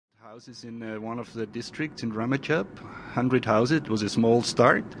houses in one of the districts in Ramachap, 100 houses. It was a small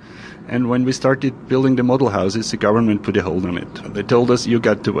start. And when we started building the model houses, the government put a hold on it. They told us, you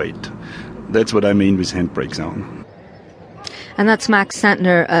got to wait. That's what I mean with handbrake zone. And that's Max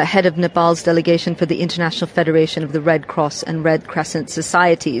Santner, head of Nepal's delegation for the International Federation of the Red Cross and Red Crescent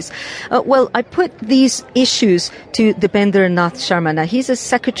Societies. Well, I put these issues to Dipender Nath Sharma. Now, he's a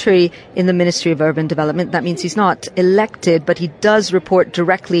secretary in the Ministry of Urban Development. That means he's not elected, but he does report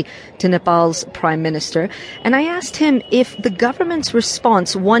directly to Nepal's Prime Minister. And I asked him if the government's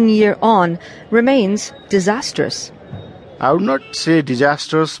response 1 year on remains disastrous. I would not say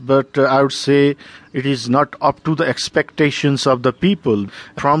disastrous, but I would say it is not up to the expectations of the people.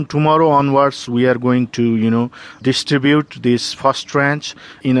 From tomorrow onwards, we are going to, distribute this first tranche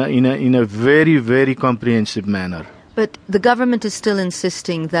in a very, very comprehensive manner. But the government is still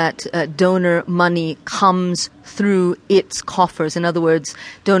insisting that donor money comes through its coffers. In other words,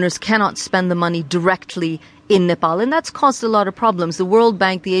 donors cannot spend the money directly in Nepal, and that's caused a lot of problems. The World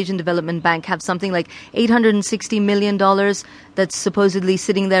Bank, the Asian Development Bank have something like $860 million that's supposedly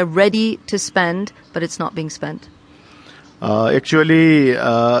sitting there ready to spend, but it's not being spent. Actually,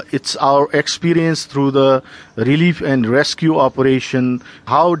 it's our experience through the relief and rescue operation,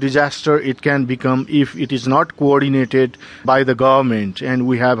 how disaster it can become if it is not coordinated by the government. And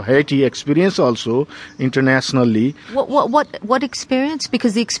we have Haiti experience also internationally. What experience?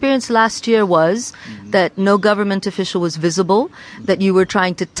 Because the experience last year was that no government official was visible, that you were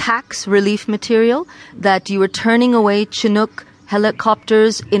trying to tax relief material, that you were turning away Chinook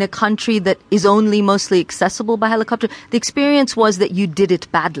helicopters in a country that is only mostly accessible by helicopter. The experience was that you did it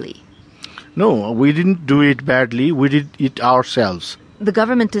badly. No, we didn't do it badly. We did it ourselves. The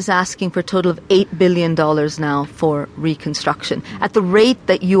government is asking for a total of $8 billion now for reconstruction. At the rate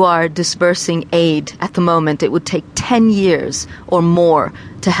that you are dispersing aid at the moment, it would take 10 years or more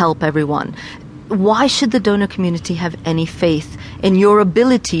to help everyone. Why should the donor community have any faith in your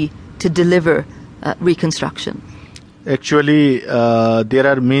ability to deliver reconstruction? Actually, there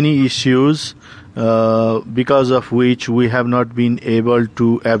are many issues because of which we have not been able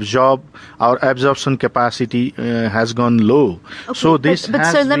to absorb. Our absorption capacity has gone low. Okay,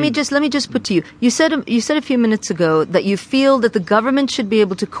 so let me just put to you. You said a few minutes ago that you feel that the government should be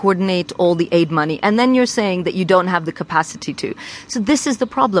able to coordinate all the aid money, and then you're saying that you don't have the capacity to. So this is the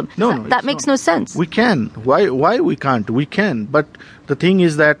problem. That makes no sense. We can. Why we can't? We can, but the thing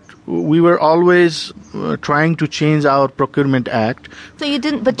is that we were always trying to change our Procurement Act. So you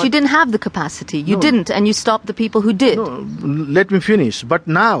didn't, but you didn't have the capacity. You didn't, and you stopped the people who did. No, let me finish. But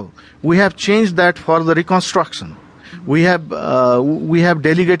now we have changed that for the reconstruction. We have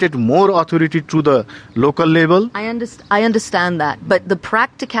delegated more authority to the local level. I understand that, but the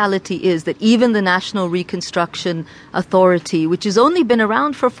practicality is that even the National Reconstruction Authority, which has only been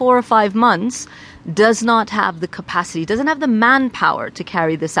around for 4 or 5 months, does not have the capacity, doesn't have the manpower to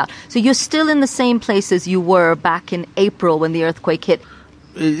carry this out. So you're still in the same place as you were back in April when the earthquake hit.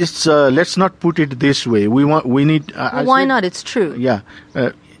 It's let's not put it this way. We need. Why not? It's true. Yeah.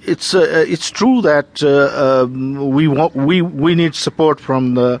 It's true that we need support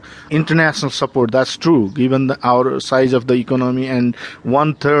from the international support. That's true, given our size of the economy and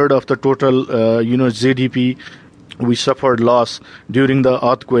 1/3 of the total GDP. We suffered loss during the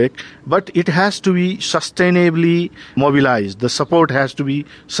earthquake, but it has to be sustainably mobilized. The support has to be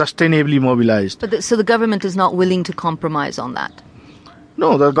sustainably mobilized. So the government is not willing to compromise on that?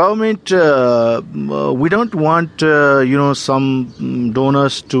 No, the government, we don't want, some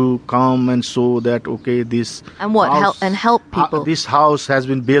donors to come and show that, okay, this... And what? House, help people? This house has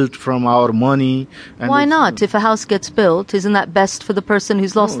been built from our money. And why not? If a house gets built, isn't that best for the person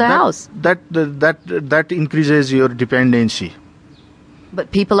who's lost their house? That increases your dependency.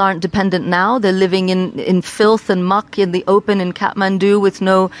 But people aren't dependent now. They're living in filth and muck in the open in Kathmandu with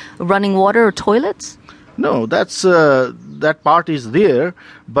no running water or toilets? No, that part is there,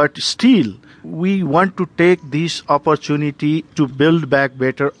 but still, we want to take this opportunity to build back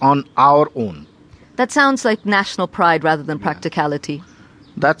better on our own. That sounds like national pride rather than practicality.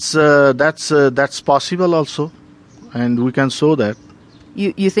 That's possible also, and we can show that.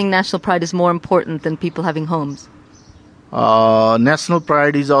 You think national pride is more important than people having homes? National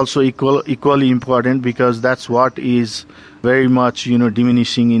pride is also equally important because that's what is very much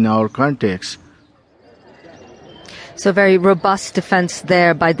diminishing in our context. So very robust defense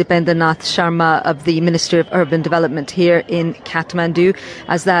there by Dipender Nath Sharma of the Ministry of Urban Development here in Kathmandu.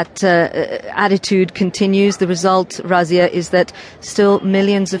 As that attitude continues, the result, Razia, is that still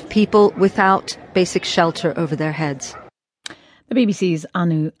millions of people without basic shelter over their heads. The BBC's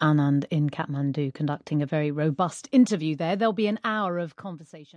Anu Anand in Kathmandu conducting a very robust interview there. There'll be an hour of conversation.